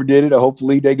 Whoever did it,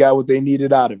 hopefully they got what they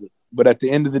needed out of it. But at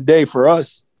the end of the day, for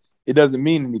us, it doesn't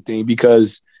mean anything,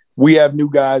 because we have new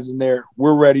guys in there.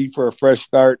 We're ready for a fresh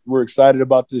start. We're excited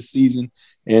about this season.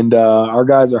 And our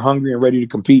guys are hungry and ready to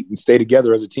compete and stay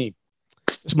together as a team.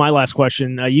 This is my last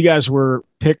question. You guys were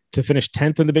picked to finish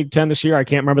 10th in the Big Ten this year. I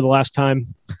can't remember the last time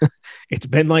it's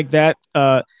been like that.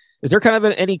 Is there kind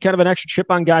of any kind of an extra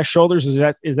chip on guys' shoulders?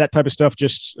 Is that type of stuff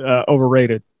just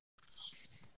overrated?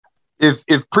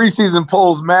 If preseason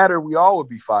polls matter, we all would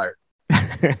be fired.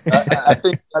 I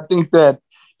think that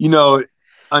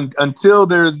until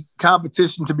there's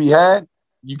competition to be had,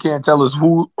 you can't tell us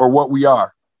who or what we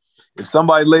are. If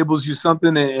somebody labels you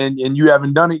something and you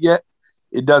haven't done it yet,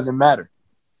 it doesn't matter.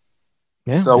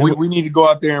 Yeah, so we need to go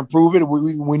out there and prove it.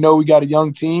 We know we got a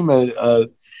young team,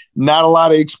 not a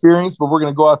lot of experience, but we're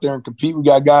going to go out there and compete. We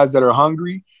got guys that are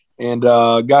hungry, and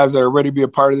guys that are ready to be a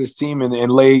part of this team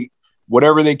and lay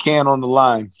whatever they can on the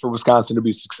line for Wisconsin to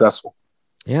be successful.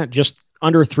 Yeah, just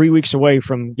under 3 weeks away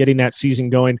from getting that season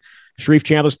going. Shareef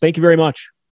Chambliss, thank you very much.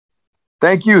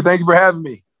 Thank you. Thank you for having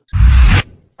me.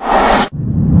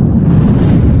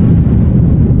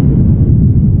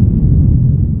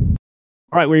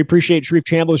 All right, we appreciate Shareef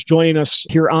Chambliss joining us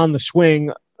here on The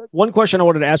Swing. One question I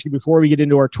wanted to ask you before we get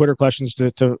into our Twitter questions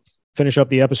to finish up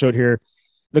the episode here.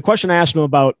 The question I asked him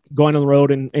about going on the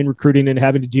road and recruiting and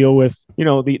having to deal with,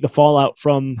 the fallout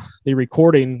from the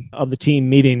recording of the team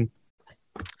meeting.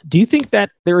 Do you think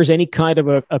that there is any kind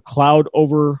of a cloud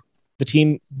over the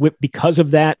team because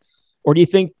of that? Or do you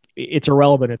think it's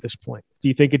irrelevant at this point? Do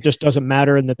you think it just doesn't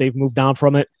matter and that they've moved on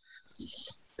from it?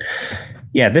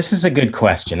 Yeah, this is a good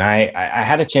question. I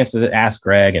had a chance to ask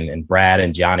Greg and Brad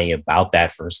and Johnny about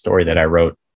that for a story that I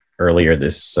wrote earlier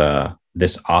this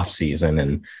offseason.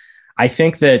 And I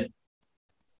think that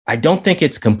I don't think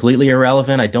it's completely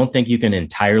irrelevant. I don't think you can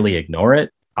entirely ignore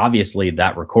it. Obviously,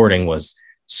 that recording was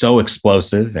so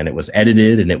explosive and it was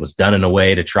edited and it was done in a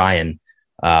way to try and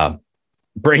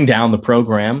bring down the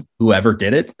program, whoever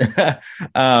did it.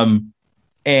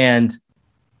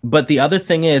 But the other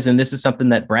thing is, and this is something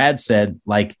that Brad said,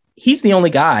 like, he's the only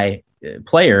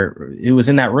player who was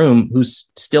in that room who's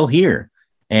still here.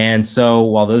 And so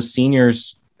while those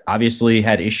seniors obviously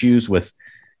had issues with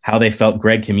how they felt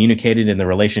Greg communicated in the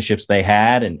relationships they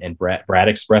had, and Brad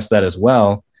expressed that as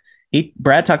well.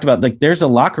 Brad talked about, like, there's a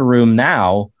locker room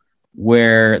now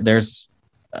where there's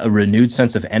a renewed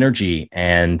sense of energy.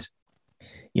 And,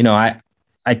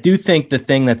 I do think the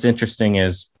thing that's interesting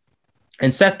is,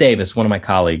 and Seth Davis, one of my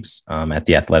colleagues at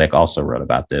The Athletic, also wrote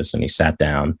about this, and he sat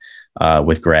down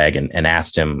with Greg and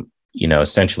asked him,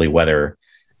 essentially whether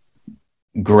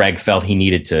Greg felt he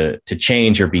needed to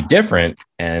change or be different.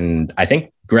 And I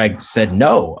think Greg said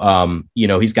no.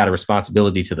 He's got a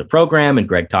responsibility to the program. And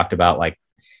Greg talked about, like,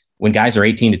 when guys are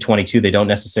 18 to 22, they don't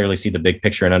necessarily see the big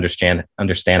picture and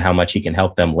understand how much he can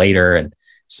help them later. And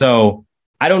so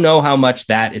I don't know how much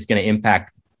that is going to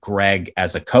impact Greg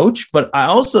as a coach, but I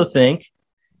also think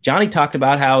Johnny talked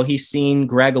about how he's seen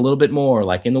Greg a little bit more,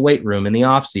 like in the weight room in the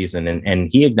offseason, and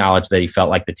he acknowledged that he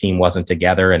felt like the team wasn't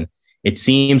together. And it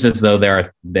seems as though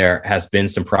there has been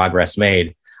some progress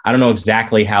made. I don't know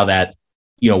exactly how that,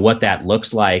 what that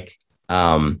looks like.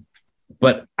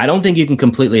 But I don't think you can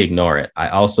completely ignore it. I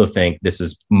also think this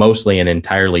is mostly an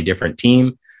entirely different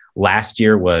team. Last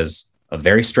year was a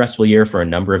very stressful year for a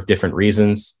number of different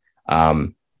reasons.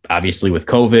 Obviously with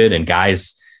COVID and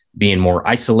guys being more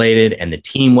isolated, and the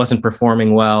team wasn't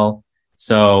performing well.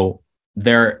 So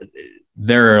there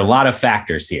are a lot of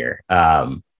factors here.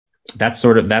 That's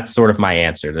sort of my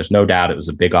answer. There's no doubt it was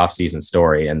a big offseason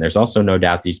story, and there's also no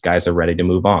doubt these guys are ready to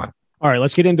move on. All right,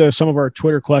 let's get into some of our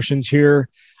Twitter questions here.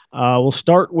 We'll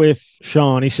start with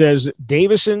Sean. He says,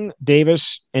 Davison,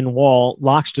 Davis, and Wall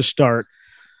locks to start.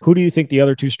 Who do you think the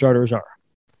other two starters are?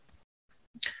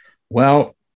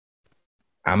 Well,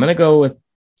 I'm going to go with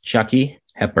Chucky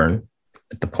Hepburn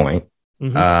at the point.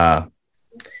 Mm-hmm.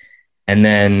 And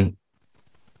then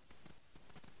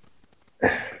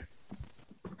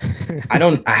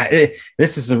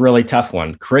this is a really tough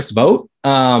one. Chris Vogt.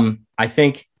 I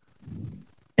think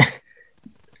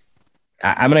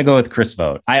I'm going to go with Chris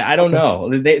Vogt. I don't know.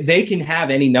 They can have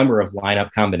any number of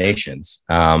lineup combinations.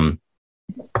 I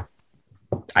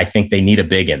think they need a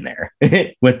big in there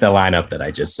with the lineup that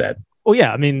I just said. Oh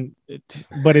yeah. I mean,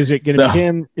 but is it going to be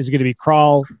him? Is it going to be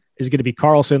Kral? Is it going to be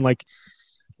Carlson? Like,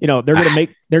 here's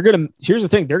the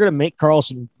thing. They're going to make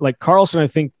Carlson, like, Carlson, I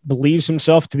think, believes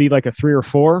himself to be like a 3 or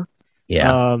 4.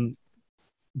 Yeah.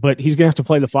 But he's going to have to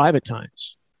play the 5 at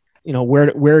times.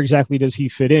 Where exactly does he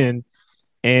fit in?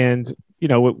 And,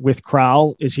 with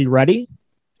Kral, is he ready?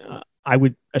 I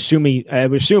would assume he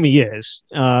is,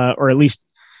 or at least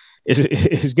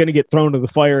is going to get thrown to the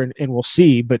fire, and we'll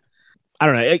see. But I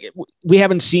don't know. We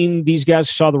haven't seen these guys.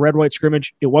 Saw the red-white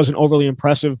scrimmage. It wasn't overly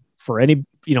impressive for anybody.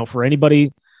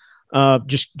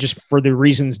 Just for the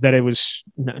reasons that it was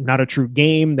not a true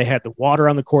game. They had the water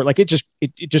on the court. Like, it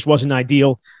just wasn't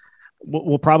ideal.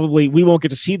 We won't get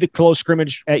to see the close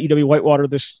scrimmage at UW Whitewater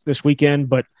this weekend,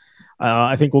 but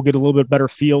I think we'll get a little bit better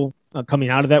feel coming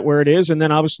out of that where it is. And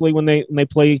then obviously when they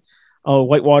play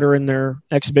Whitewater in their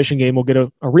exhibition game, we'll get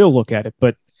a real look at it.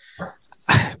 But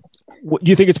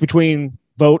do you think it's between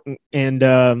Vogt and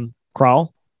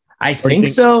Kral? I think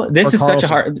so. This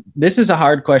is a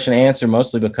hard question to answer,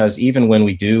 mostly because even when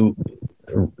we do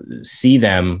see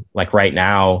them, like right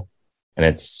now, and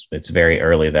it's very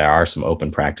early, there are some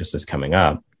open practices coming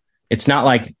up. It's not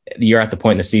like you're at the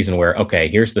point in the season where, okay,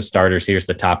 here's the starters, here's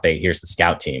the top 8, here's the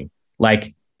scout team.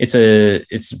 Like,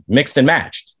 it's mixed and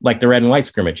matched like the red and white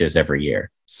scrimmages every year.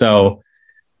 So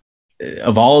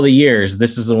of all the years,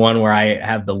 this is the one where I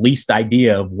have the least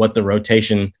idea of what the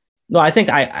rotation. No, I think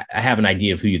I have an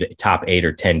idea of who the top 8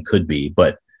 or 10 could be,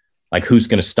 but like who's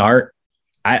going to start,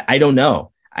 I don't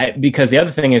know. Because the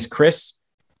other thing is Chris,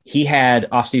 he had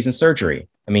off-season surgery.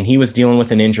 I mean, he was dealing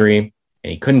with an injury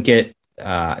and he couldn't get,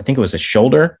 I think it was a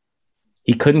shoulder.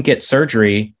 He couldn't get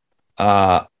surgery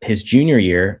his junior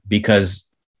year because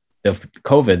of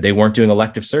COVID. They weren't doing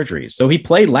elective surgeries. So he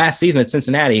played last season at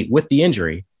Cincinnati with the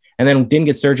injury and then didn't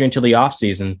get surgery until the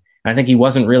offseason. And I think he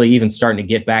wasn't really even starting to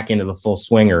get back into the full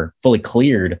swing or fully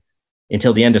cleared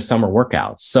until the end of summer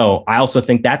workouts. So I also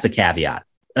think that's a caveat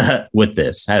with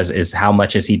this, is how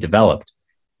much has he developed?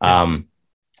 I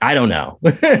don't know.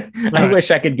 I wish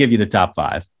I could give you the top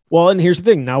 5. Well, and here's the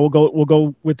thing. Now we'll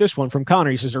go with this one from Connor.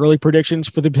 He says early predictions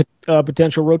for the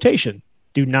potential rotation.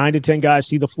 Do 9 to 10 guys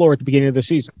see the floor at the beginning of the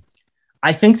season?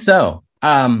 I think so.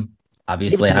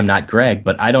 Obviously, I'm not Greg,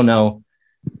 but I don't know.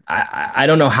 I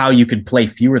don't know how you could play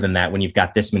fewer than that when you've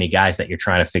got this many guys that you're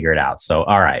trying to figure it out. So,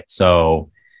 all right. So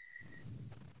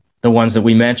the ones that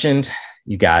we mentioned,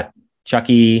 you got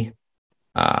Chucky,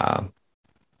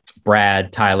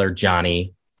 Brad, Tyler,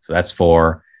 Johnny. So that's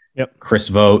 4. Yep. Chris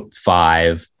Vogt,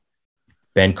 5.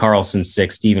 Ben Carlson,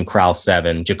 6. Steven Crowell,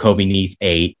 7. Jacoby Neath,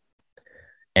 8.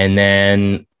 And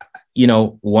then,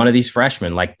 one of these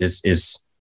freshmen, like this is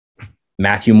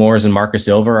Matthew Moores and Marcus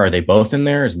Ilver. Are they both in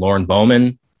there? Is Lauren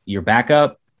Bowman your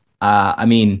backup? I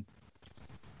mean,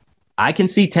 I can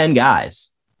see 10 guys.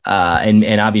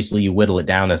 And obviously you whittle it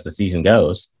down as the season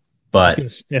goes.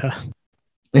 But yeah.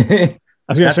 I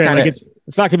was going to say, like, it's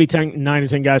not going to be 9 to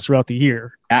 10 guys throughout the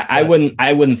year. I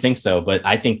wouldn't think so. But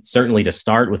I think certainly to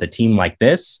start with a team like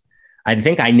this, I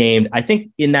think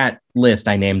in that list,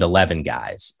 I named 11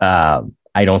 guys.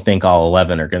 I don't think all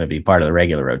 11 are going to be part of the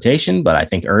regular rotation, but I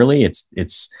think early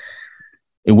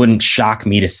it wouldn't shock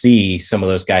me to see some of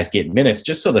those guys get minutes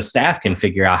just so the staff can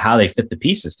figure out how they fit the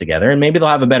pieces together. And maybe they'll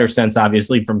have a better sense,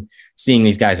 obviously, from seeing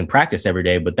these guys in practice every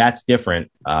day, but that's different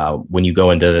when you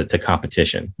go into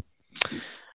competition.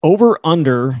 Over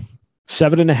under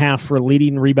 7.5 for a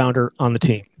leading rebounder on the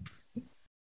team.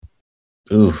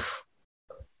 Oof.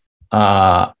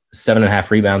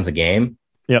 7.5 rebounds a game.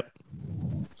 Yep.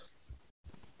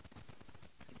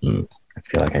 I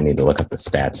feel like I need to look up the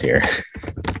stats here.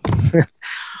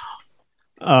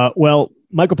 Well,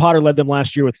 Michael Potter led them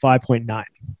last year with 5.9.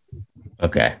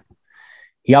 Okay.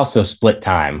 He also split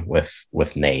time with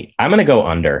Nate. I'm going to go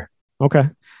under. Okay.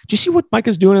 Do you see what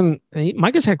Micah's doing?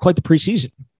 Micah's had quite the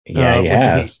preseason. Yeah, he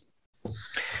has.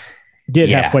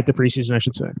 Have quite the preseason, I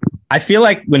should say. I feel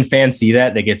like when fans see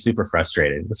that, they get super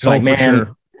frustrated. It's like, man,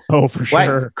 sure. For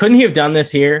sure. Couldn't he have done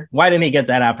this here? Why didn't he get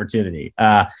that opportunity?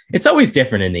 It's always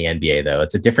different in the NBA, though.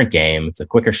 It's a different game. It's a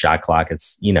quicker shot clock.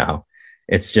 It's,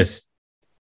 it's just,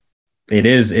 it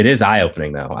is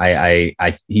eye-opening, though.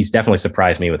 He's definitely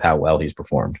surprised me with how well he's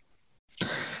performed.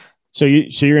 So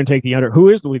you're going to take the under. Who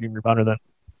is the leading rebounder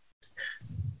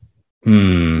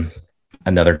then?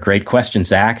 Another great question,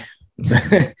 Zach.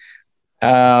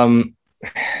 I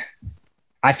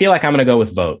feel like I'm going to go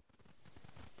with Vogt.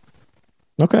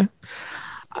 Okay.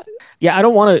 Yeah, I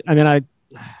don't want to. I mean,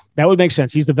 that would make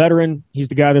sense. He's the veteran. He's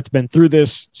the guy that's been through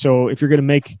this. So if you're going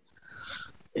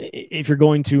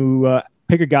to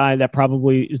pick a guy, that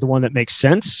probably is the one that makes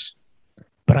sense.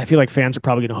 But I feel like fans are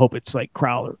probably going to hope it's like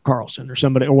Crowell or Carlson or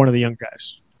somebody or one of the young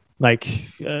guys.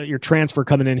 Like your transfer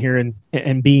coming in here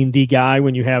and being the guy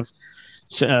when you have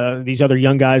these other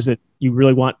young guys that you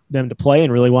really want them to play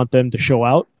and really want them to show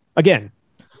out. Again,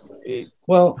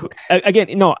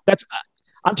 no,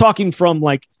 I'm talking from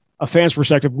like a fan's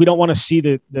perspective. We don't want to see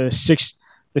the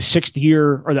sixth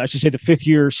year, or I should say the 5th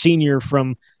year senior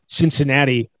from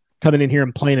Cincinnati coming in here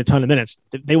and playing a ton of minutes.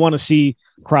 They want to see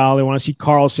Crowell. They want to see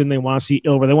Carlson. They want to see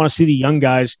Ilver. They want to see the young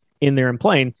guys in there and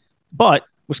playing. But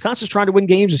Wisconsin's trying to win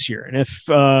games this year. And if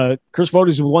Chris Vogt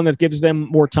is the one that gives them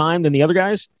more time than the other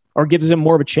guys or gives them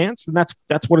more of a chance, then that's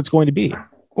what it's going to be.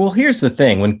 Well, here's the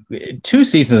thing. When 2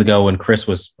 seasons ago, when Chris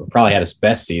was probably had his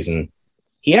best season,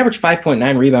 he averaged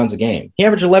 5.9 rebounds a game. He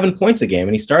averaged 11 points a game,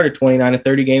 and he started 29 to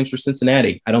 30 games for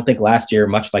Cincinnati. I don't think last year,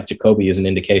 much like Jacoby, is an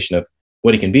indication of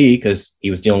what he can be because he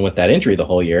was dealing with that injury the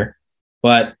whole year.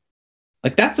 But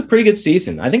like that's a pretty good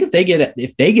season. I think if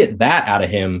they get that out of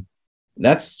him,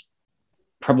 that's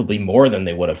probably more than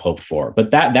they would have hoped for.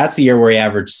 But that's a year where he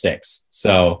averaged 6.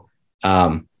 So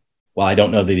while I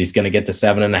don't know that he's going to get to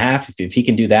 7.5, if he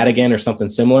can do that again or something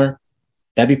similar,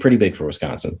 that'd be pretty big for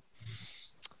Wisconsin.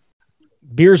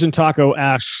 Beers and Taco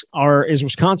asks, is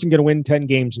Wisconsin going to win 10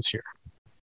 games this year?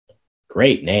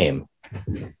 Great name.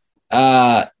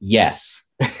 Yes.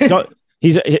 So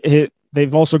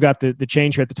they've also got the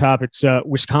change here at the top. It's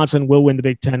Wisconsin will win the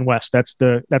Big Ten West. That's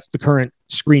the current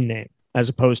screen name as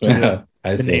opposed to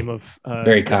the name of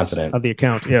very confident of the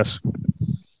account. Yes.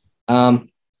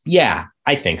 Yeah,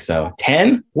 I think so.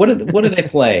 10? What do they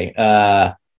play?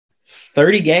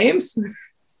 30 games?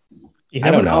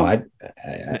 I don't know. I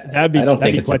don't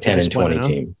think it's a 10 and 20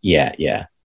 team. Yeah.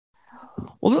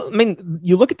 Well, I mean,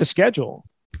 you look at the schedule.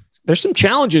 There's some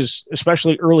challenges,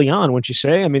 especially early on, wouldn't you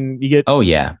say? I mean, you get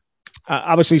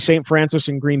obviously St. Francis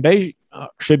and Green Bay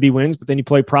should be wins, but then you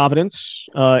play Providence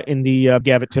in the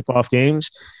Gavitt tip-off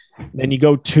games. Then you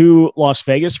go to Las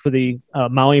Vegas for the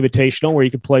Maui Invitational, where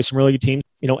you could play some really good teams.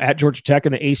 At Georgia Tech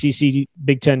in the ACC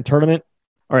Big Ten tournament,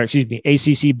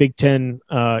 ACC Big Ten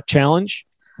Challenge,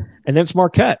 and then it's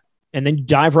Marquette, and then you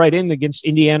dive right in against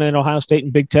Indiana and Ohio State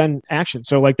in Big Ten action.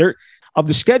 So they're of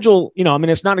the schedule,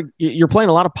 it's not you're playing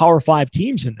a lot of Power 5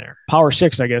 teams in there, Power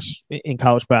 6, I guess, in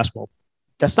college basketball.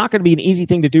 That's not going to be an easy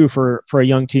thing to do for a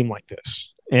young team like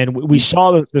this. And we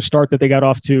saw the start that they got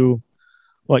off to.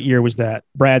 What year was that?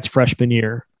 Brad's freshman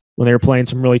year, when they were playing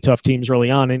some really tough teams early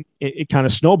on, and it kind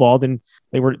of snowballed, and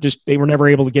they were never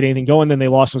able to get anything going. Then they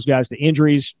lost those guys to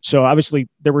injuries. So obviously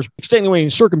there was extenuating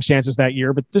circumstances that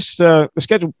year, but this the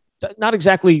schedule not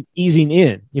exactly easing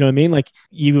in. You know what I mean? Like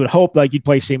you would hope you'd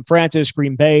play St. Francis,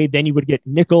 Green Bay, then you would get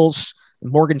Nichols,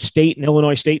 Morgan State, and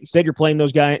Illinois State. Instead, you're playing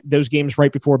those games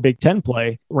right before Big Ten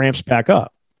play ramps back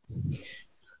up.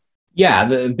 Yeah,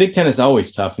 the Big Ten is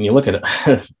always tough. And you look at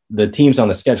the teams on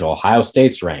the schedule. Ohio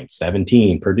State's ranked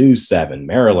 17, Purdue's 7,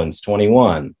 Maryland's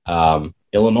 21,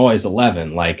 Illinois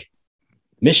 11,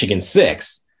 Michigan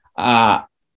 6.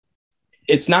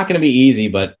 It's not going to be easy,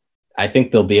 but I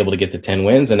think they'll be able to get to 10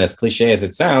 wins. And as cliche as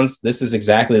it sounds, this is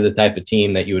exactly the type of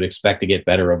team that you would expect to get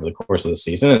better over the course of the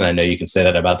season. And I know you can say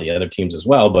that about the other teams as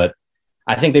well, but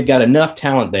I think they've got enough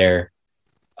talent there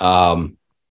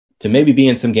to maybe be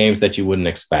in some games that you wouldn't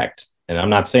expect. And I'm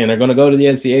not saying they're going to go to the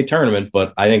NCAA tournament,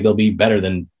 but I think they'll be better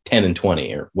than 10 and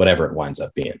 20 or whatever it winds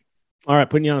up being. All right,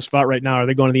 putting you on the spot right now. Are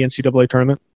they going to the NCAA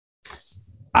tournament?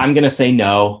 I'm going to say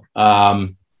no.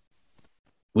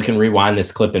 We can rewind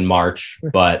this clip in March,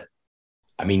 but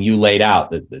I mean, you laid out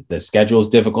the schedule is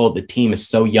difficult. The team is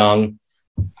so young.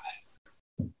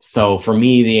 So for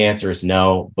me, the answer is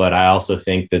no, but I also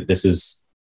think that this is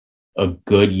a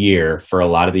good year for a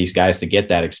lot of these guys to get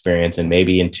that experience. And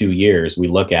maybe in 2 years, we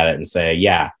look at it and say,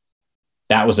 yeah,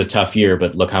 that was a tough year,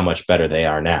 but look how much better they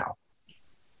are now.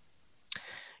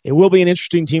 It will be an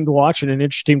interesting team to watch and an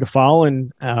interesting team to follow.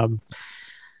 And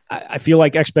I feel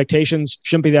like expectations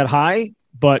shouldn't be that high,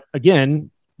 but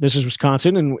again, this is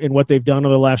Wisconsin, and what they've done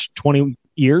over the last 20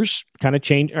 years kind of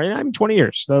changed. I mean, 20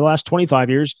 years, the last 25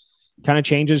 years kind of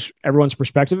changes everyone's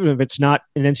perspective. And if it's not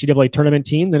an NCAA tournament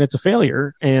team, then it's a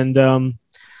failure. And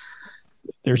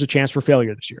there's a chance for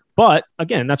failure this year. But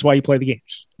again, that's why you play the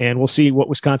games. And we'll see what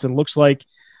Wisconsin looks like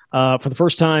for the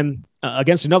first time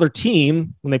against another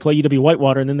team when they play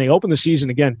UW-Whitewater. And then they open the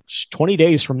season again, just 20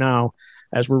 days from now,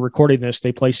 as we're recording this,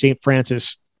 they play St.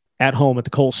 Francis at home at the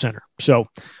Kohl Center. So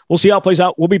we'll see how it plays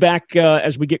out. We'll be back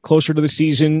as we get closer to the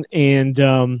season and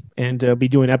be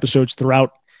doing episodes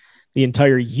throughout the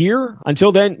entire year.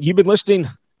 Until then, you've been listening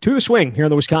to The Swing here on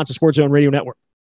the Wisconsin Sports Zone Radio Network.